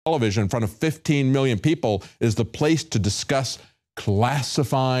television in front of 15 million people is the place to discuss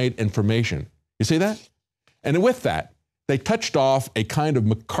classified information. You see that? And with that, they touched off a kind of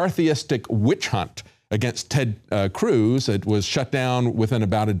McCarthyistic witch hunt against Ted Cruz. It was shut down within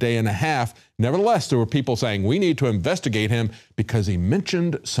about a day and a half. Nevertheless, there were people saying we need to investigate him because he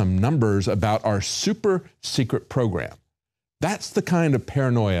mentioned some numbers about our super secret program. That's the kind of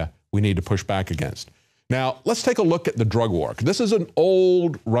paranoia we need to push back against. Now, let's take a look at the drug war. This is an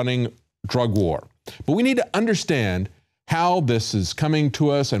old running drug war, but we need to understand how this is coming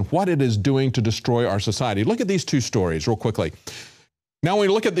to us and what it is doing to destroy our society. Look at these two stories real quickly. Now, when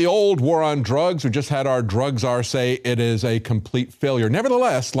we look at the old war on drugs, we just had our drug czar say it is a complete failure.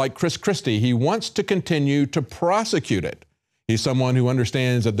 Nevertheless, like Chris Christie, he wants to continue to prosecute it. He's someone who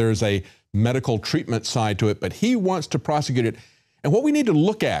understands that there's a medical treatment side to it, but he wants to prosecute it. And what we need to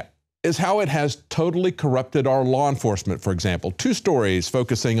look at is how it has totally corrupted our law enforcement, for example. Two stories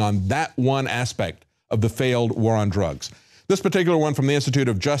focusing on that one aspect of the failed war on drugs. This particular one from the Institute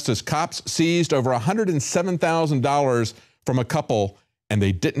of Justice: cops seized over $107,000 from a couple, and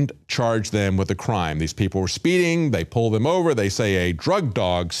they didn't charge them with a crime. These people were speeding, they pulled them over, they say a drug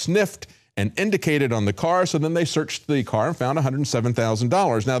dog sniffed and indicated on the car, so then they searched the car and found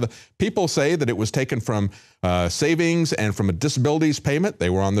 $107,000. Now, the people say that it was taken from savings and from a disabilities payment. They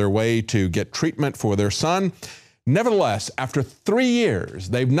were on their way to get treatment for their son. Nevertheless, after 3 years,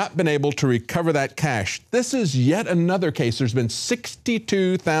 they've not been able to recover that cash. This is yet another case. There's been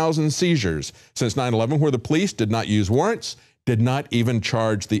 62,000 seizures since 9/11 where the police did not use warrants, did not even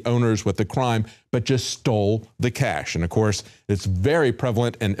charge the owners with the crime, but just stole the cash. And of course, it's very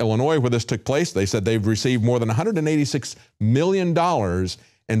prevalent in Illinois where this took place. They said they've received more than $186 million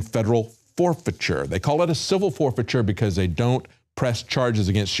in federal forfeiture. They call it a civil forfeiture because they don't press charges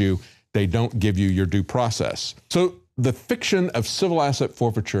against you. They don't give you your due process. So the fiction of civil asset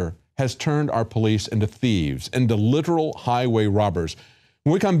forfeiture has turned our police into thieves, into literal highway robbers.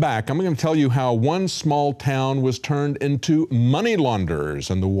 When we come back, I'm going to tell you how one small town was turned into money launderers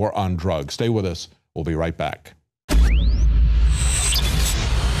in the war on drugs. Stay with us. We'll be right back.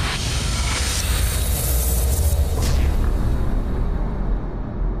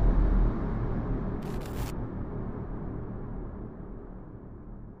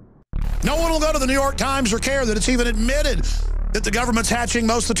 No one will go to the New York Times or care that it's even admitted that the government's hatching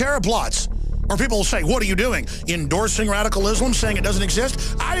most of the terror plots. Or people will say, what are you doing? Endorsing radical Islam, saying it doesn't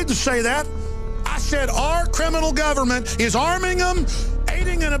exist? I didn't say that. I said our criminal government is arming them,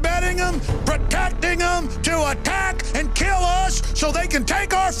 aiding and abetting them, protecting them to attack and kill us so they can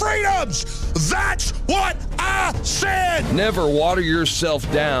take our freedoms. That's what I said. Never water yourself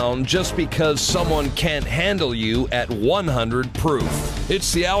down just because someone can't handle you at 100 proof.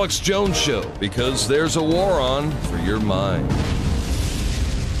 It's the Alex Jones Show, because there's a war on for your mind.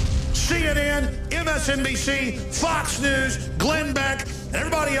 CNN, MSNBC, Fox News, Glenn Beck, and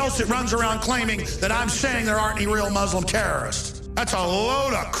everybody else that runs around claiming that I'm saying there aren't any real Muslim terrorists. That's a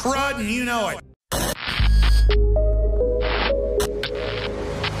load of crud, and you know it.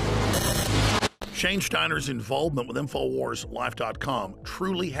 Shane Steiner's involvement with InfoWarsLife.com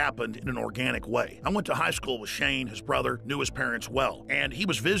truly happened in an organic way. I went to high school with Shane, his brother, knew his parents well, and he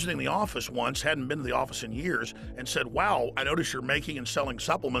was visiting the office once, hadn't been to the office in years, and said, wow, I notice you're making and selling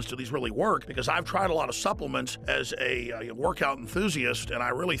supplements. Do these really work? Because I've tried a lot of supplements as a workout enthusiast, and I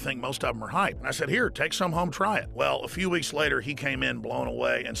really think most of them are hype. And I said, here, take some home, try it. Well, a few weeks later, he came in blown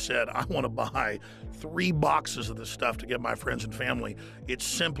away and said, I want to buy 3 boxes of this stuff to give my friends and family. It's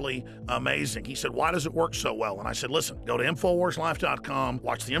simply amazing. He said, why does it work so well? And I said, listen, go to InfoWarsLife.com,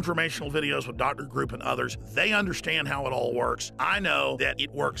 watch the informational videos with Dr. Group and others. They understand how it all works. I know that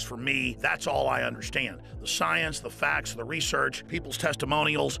it works for me. That's all I understand. The science, the facts, the research, people's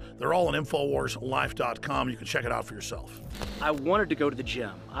testimonials, they're all on InfoWarsLife.com. You can check it out for yourself. I wanted to go to the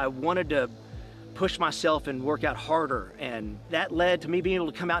gym. I wanted to push myself and work out harder. And that led to me being able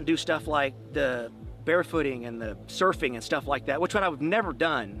to come out and do stuff like the barefooting and the surfing and stuff like that, which I've never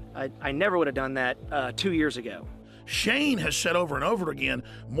done. I never would have done that 2 years ago. Shane has said over and over again,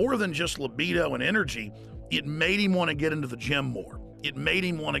 more than just libido and energy, it made him want to get into the gym more. It made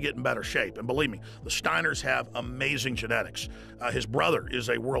him want to get in better shape. And believe me, the Steiners have amazing genetics. His brother is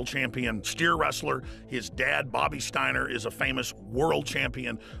a world champion steer wrestler. His dad, Bobby Steiner, is a famous world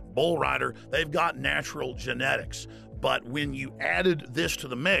champion bull rider. They've got natural genetics. But when you added this to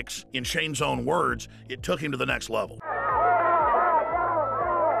the mix, in Shane's own words, it took him to the next level.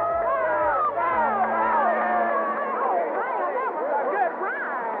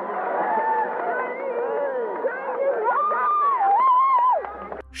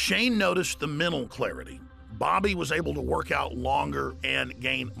 Shane noticed the mental clarity, Bobby was able to work out longer and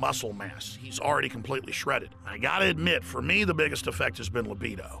gain muscle mass. He's already completely shredded. I gotta admit, for me, the biggest effect has been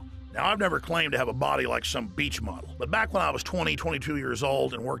libido. Now, I've never claimed to have a body like some beach model, but back when I was 20, 22 years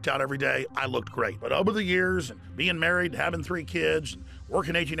old and worked out every day, I looked great. But over the years, and being married, having 3 kids,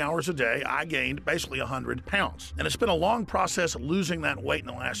 working 18 hours a day, I gained basically 100 pounds. And it's been a long process losing that weight in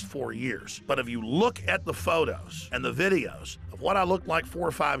the last 4 years. But if you look at the photos and the videos of what I looked like 4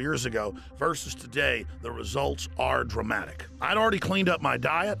 or 5 years ago versus today, the results are dramatic. I'd already cleaned up my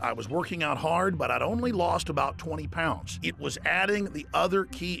diet, I was working out hard, but I'd only lost about 20 pounds. It was adding the other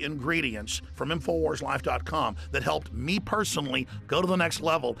key ingredients from InfoWarsLife.com that helped me personally go to the next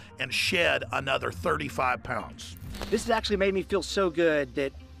level and shed another 35 pounds. This has actually made me feel so good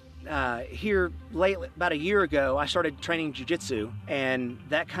that here lately, about a year ago, I started training jiu-jitsu, and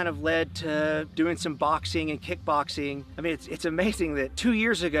that kind of led to doing some boxing and kickboxing. I mean, it's amazing that 2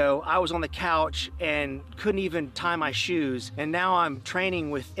 years ago, I was on the couch and couldn't even tie my shoes, and now I'm training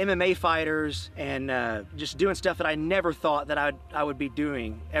with MMA fighters and just doing stuff that I never thought that I would be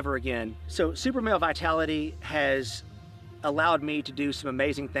doing ever again. So Super Male Vitality has allowed me to do some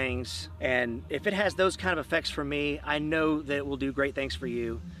amazing things, and if it has those kind of effects for me, I know that it will do great things for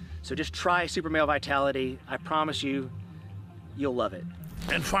you. So just try Super Male Vitality. I promise you, you'll love it.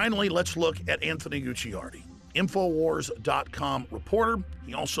 And finally, let's look at Anthony Gucciardi, InfoWars.com reporter.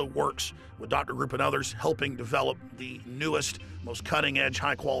 He also works with Dr. Group and others, helping develop the newest, most cutting-edge,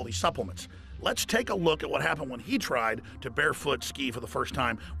 high-quality supplements. Let's take a look at what happened when he tried to barefoot ski for the first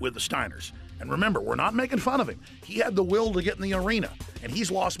time with the Steiners. And remember, we're not making fun of him. He had the will to get in the arena, and he's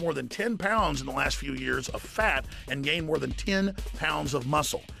lost more than 10 pounds in the last few years of fat and gained more than 10 pounds of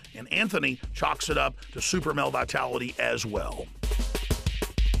muscle. And Anthony chalks it up to Super Male Vitality as well.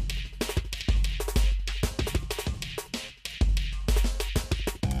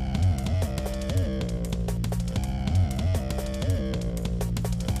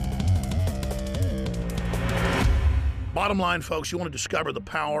 Bottom line, folks, you want to discover the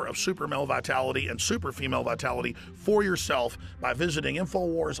power of Super Male Vitality and Super Female Vitality for yourself by visiting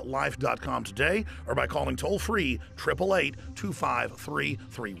InfoWarsLife.com today or by calling toll-free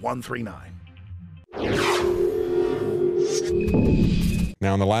 888-253-3139.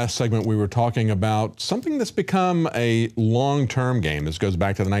 Now, in the last segment, we were talking about something that's become a long-term game. This goes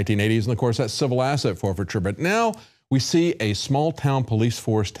back to the 1980s, and of course, that's civil asset forfeiture. But now we see a small-town police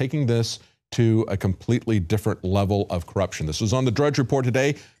force taking this to a completely different level of corruption. This was on the Drudge Report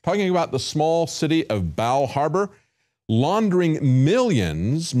today, talking about the small city of Bal Harbour, laundering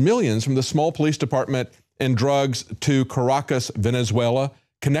millions from the small police department in drugs to Caracas, Venezuela,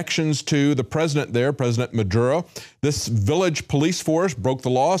 connections to the president there, President Maduro. This village police force broke the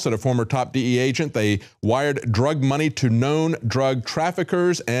law, said a former top DEA agent. They wired drug money to known drug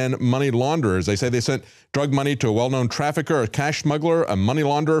traffickers and money launderers. They say they sent drug money to a well-known trafficker, a cash smuggler, a money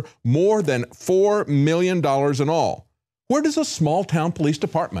launderer, more than $4 million in all. Where does a small-town police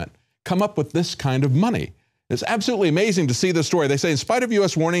department come up with this kind of money? It's absolutely amazing to see this story. They say in spite of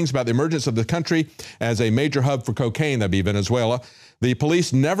U.S. warnings about the emergence of the country as a major hub for cocaine, that'd be Venezuela, the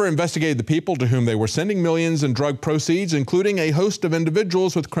police never investigated the people to whom they were sending millions in drug proceeds, including a host of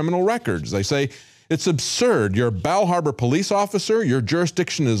individuals with criminal records. They say it's absurd. You're a Bal Harbour police officer. Your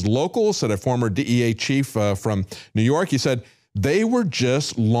jurisdiction is local, said a former DEA chief from New York. He said they were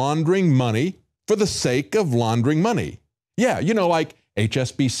just laundering money for the sake of laundering money. Yeah, you know, like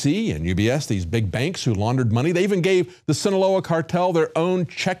HSBC and UBS, these big banks who laundered money. They even gave the Sinaloa cartel their own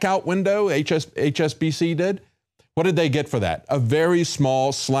checkout window, HSBC did. What did they get for that? A very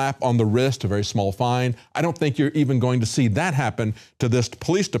small slap on the wrist, a very small fine. I don't think you're even going to see that happen to this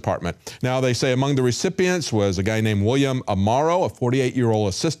police department. Now, they say among the recipients was a guy named William Amaro, a 48-year-old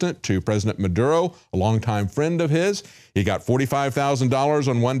assistant to President Maduro, a longtime friend of his. He got $45,000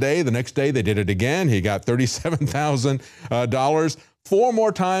 on one day. The next day, they did it again. He got $37,000. 4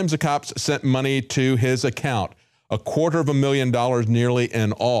 more times the cops sent money to his account. $250,000 nearly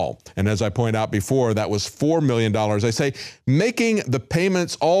in all. And as I pointed out before, that was $4 million. They say, making the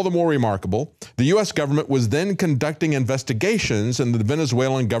payments all the more remarkable, the U.S. government was then conducting investigations into the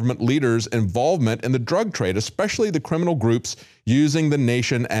Venezuelan government leaders' involvement in the drug trade, especially the criminal groups using the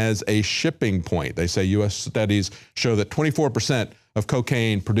nation as a shipping point. They say U.S. studies show that 24% of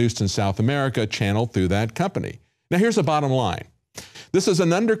cocaine produced in South America channeled through that company. Now, here's the bottom line. This is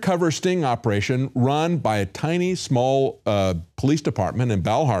an undercover sting operation run by a tiny, small police department in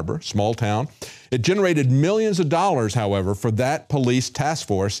Bal Harbour, small town. It generated millions of dollars, however, for that police task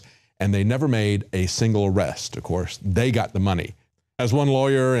force, and they never made a single arrest. Of course, they got the money. As one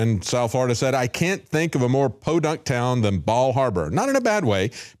lawyer in South Florida said, I can't think of a more podunk town than Ball Harbor. Not in a bad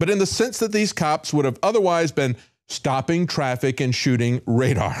way, but in the sense that these cops would have otherwise been stopping traffic and shooting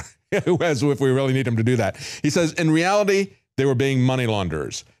radar, as if we really need them to do that. He says, in reality, they were being money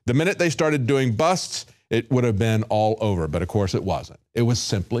launderers. The minute they started doing busts, it would have been all over. But of course it wasn't. It was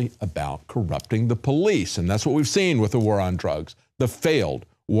simply about corrupting the police. And that's what we've seen with the war on drugs, the failed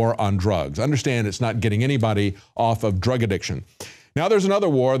war on drugs. Understand it's not getting anybody off of drug addiction. Now there's another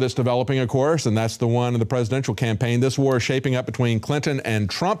war that's developing, of course, and that's the one in the presidential campaign. This war is shaping up between Clinton and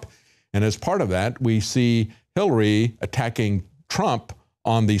Trump. And as part of that, we see Hillary attacking Trump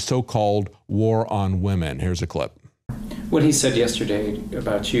on the so-called war on women. Here's a clip. What he said yesterday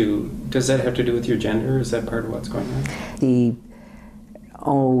about you, does that have to do with your gender? Is that part of what's going on?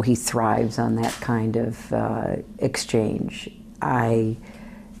 He thrives on that kind of exchange. I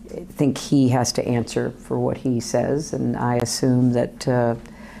think he has to answer for what he says, and I assume that,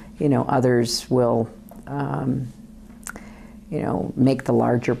 others will, make the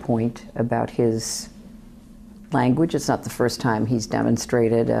larger point about his language. It's not the first time he's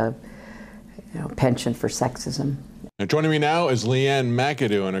demonstrated a penchant for sexism. And joining me now is Leanne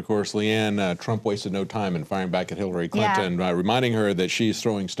McAdoo. And of course, Leanne, Trump wasted no time in firing back at Hillary Clinton, reminding her that she's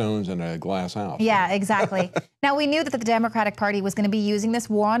throwing stones in a glass house. Yeah, exactly. Now, we knew that the Democratic Party was going to be using this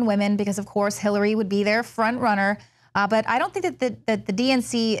war on women because, of course, Hillary would be their front runner. But I don't think that the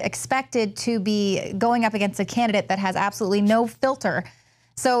DNC expected to be going up against a candidate that has absolutely no filter.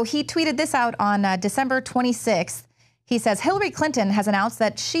 So he tweeted this out on December 26th. He says, Hillary Clinton has announced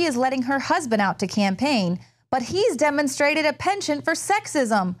that she is letting her husband out to campaign, but he's demonstrated a penchant for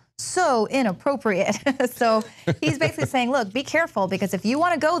sexism. So inappropriate. So he's basically saying, look, be careful, because if you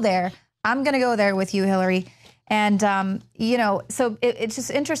want to go there, I'm going to go there with you, Hillary. And, so it's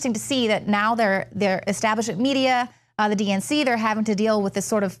just interesting to see that now their establishment media, the DNC, they're having to deal with this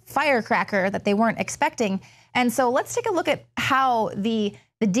sort of firecracker that they weren't expecting. And so let's take a look at how the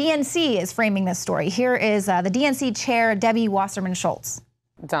DNC is framing this story. Here is the DNC chair, Debbie Wasserman Schultz.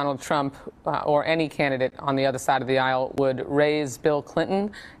 Donald Trump or any candidate on the other side of the aisle would raise Bill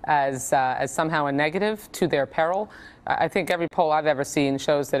Clinton as somehow a negative to their peril. I think every poll I've ever seen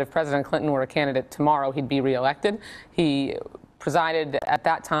shows that if President Clinton were a candidate tomorrow, he'd be reelected. He presided at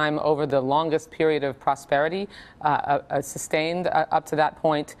that time over the longest period of prosperity, sustained up to that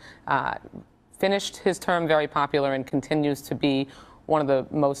point, finished his term very popular, and continues to be one of the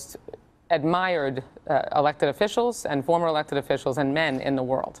most admired elected officials and former elected officials and men in the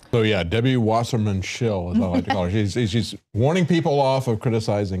world. So yeah, Debbie Wasserman Schill, as I like to call her. She's warning people off of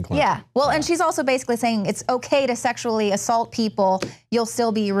criticizing Clinton. Yeah, well, and she's also basically saying it's okay to sexually assault people. You'll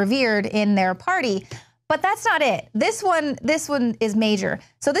still be revered in their party. But that's not it. This one is major.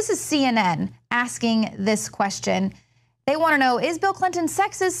 So this is CNN asking this question. They want to know, is Bill Clinton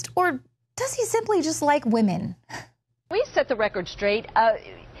sexist, or does he simply just like women? We set the record straight.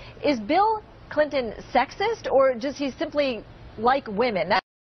 Is Bill Clinton sexist, or does he simply like women?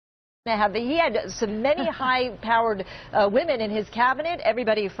 He had many high-powered women in his cabinet,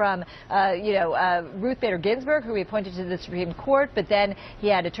 everybody from, Ruth Bader Ginsburg, who he appointed to the Supreme Court, but then he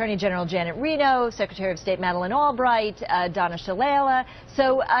had Attorney General Janet Reno, Secretary of State Madeleine Albright, Donna Shalala.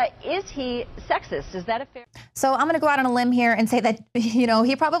 So is he sexist? Is that a fair? So I'm going to go out on a limb here and say that,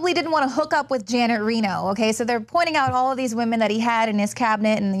 he probably didn't want to hook up with Janet Reno, okay? So they're pointing out all of these women that he had in his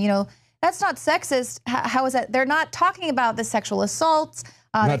cabinet, and, that's not sexist. How is that? They're not talking about the sexual assaults.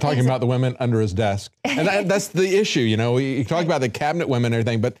 I'm not talking about the women under his desk. And that's the issue, You talk about the cabinet women and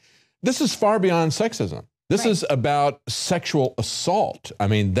everything, but this is far beyond sexism. This is about sexual assault. I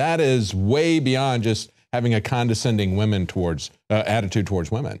mean, that is way beyond just having a condescending attitude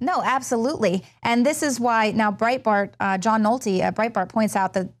towards women. No, absolutely. And this is why now Breitbart, John Nolte at Breitbart points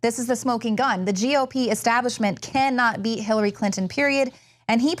out that this is the smoking gun. The GOP establishment cannot beat Hillary Clinton, period.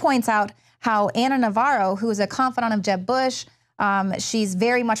 And he points out how Anna Navarro, who is a confidant of Jeb Bush, she's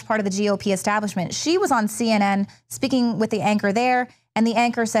very much part of the GOP establishment. She was on CNN speaking with the anchor there, and the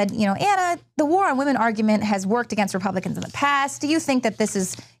anchor said, Anna, the war on women argument has worked against Republicans in the past. Do you think that this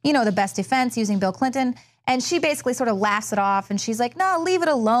is, the best defense using Bill Clinton? And she basically sort of laughs it off, and she's like, no, leave it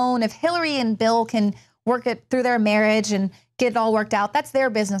alone. If Hillary and Bill can work it through their marriage and get it all worked out, that's their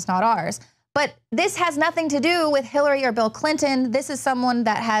business, not ours. But this has nothing to do with Hillary or Bill Clinton. This is someone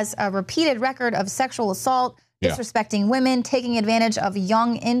that has a repeated record of sexual assault, disrespecting women, taking advantage of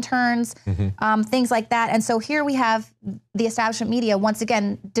young interns, things like that. And so here we have the establishment media, once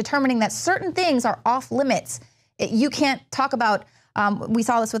again, determining that certain things are off limits. You can't talk about, we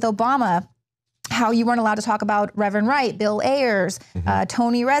saw this with Obama, how you weren't allowed to talk about Reverend Wright, Bill Ayers,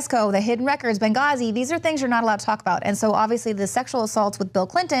 Tony Rezko, the hidden records, Benghazi. These are things you're not allowed to talk about. And so obviously the sexual assaults with Bill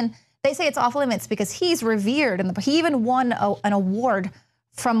Clinton, they say it's off limits because he's revered, and he even won an award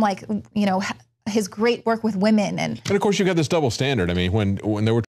from, like, you know, his great work with women. And of course you got this double standard. I mean, when they were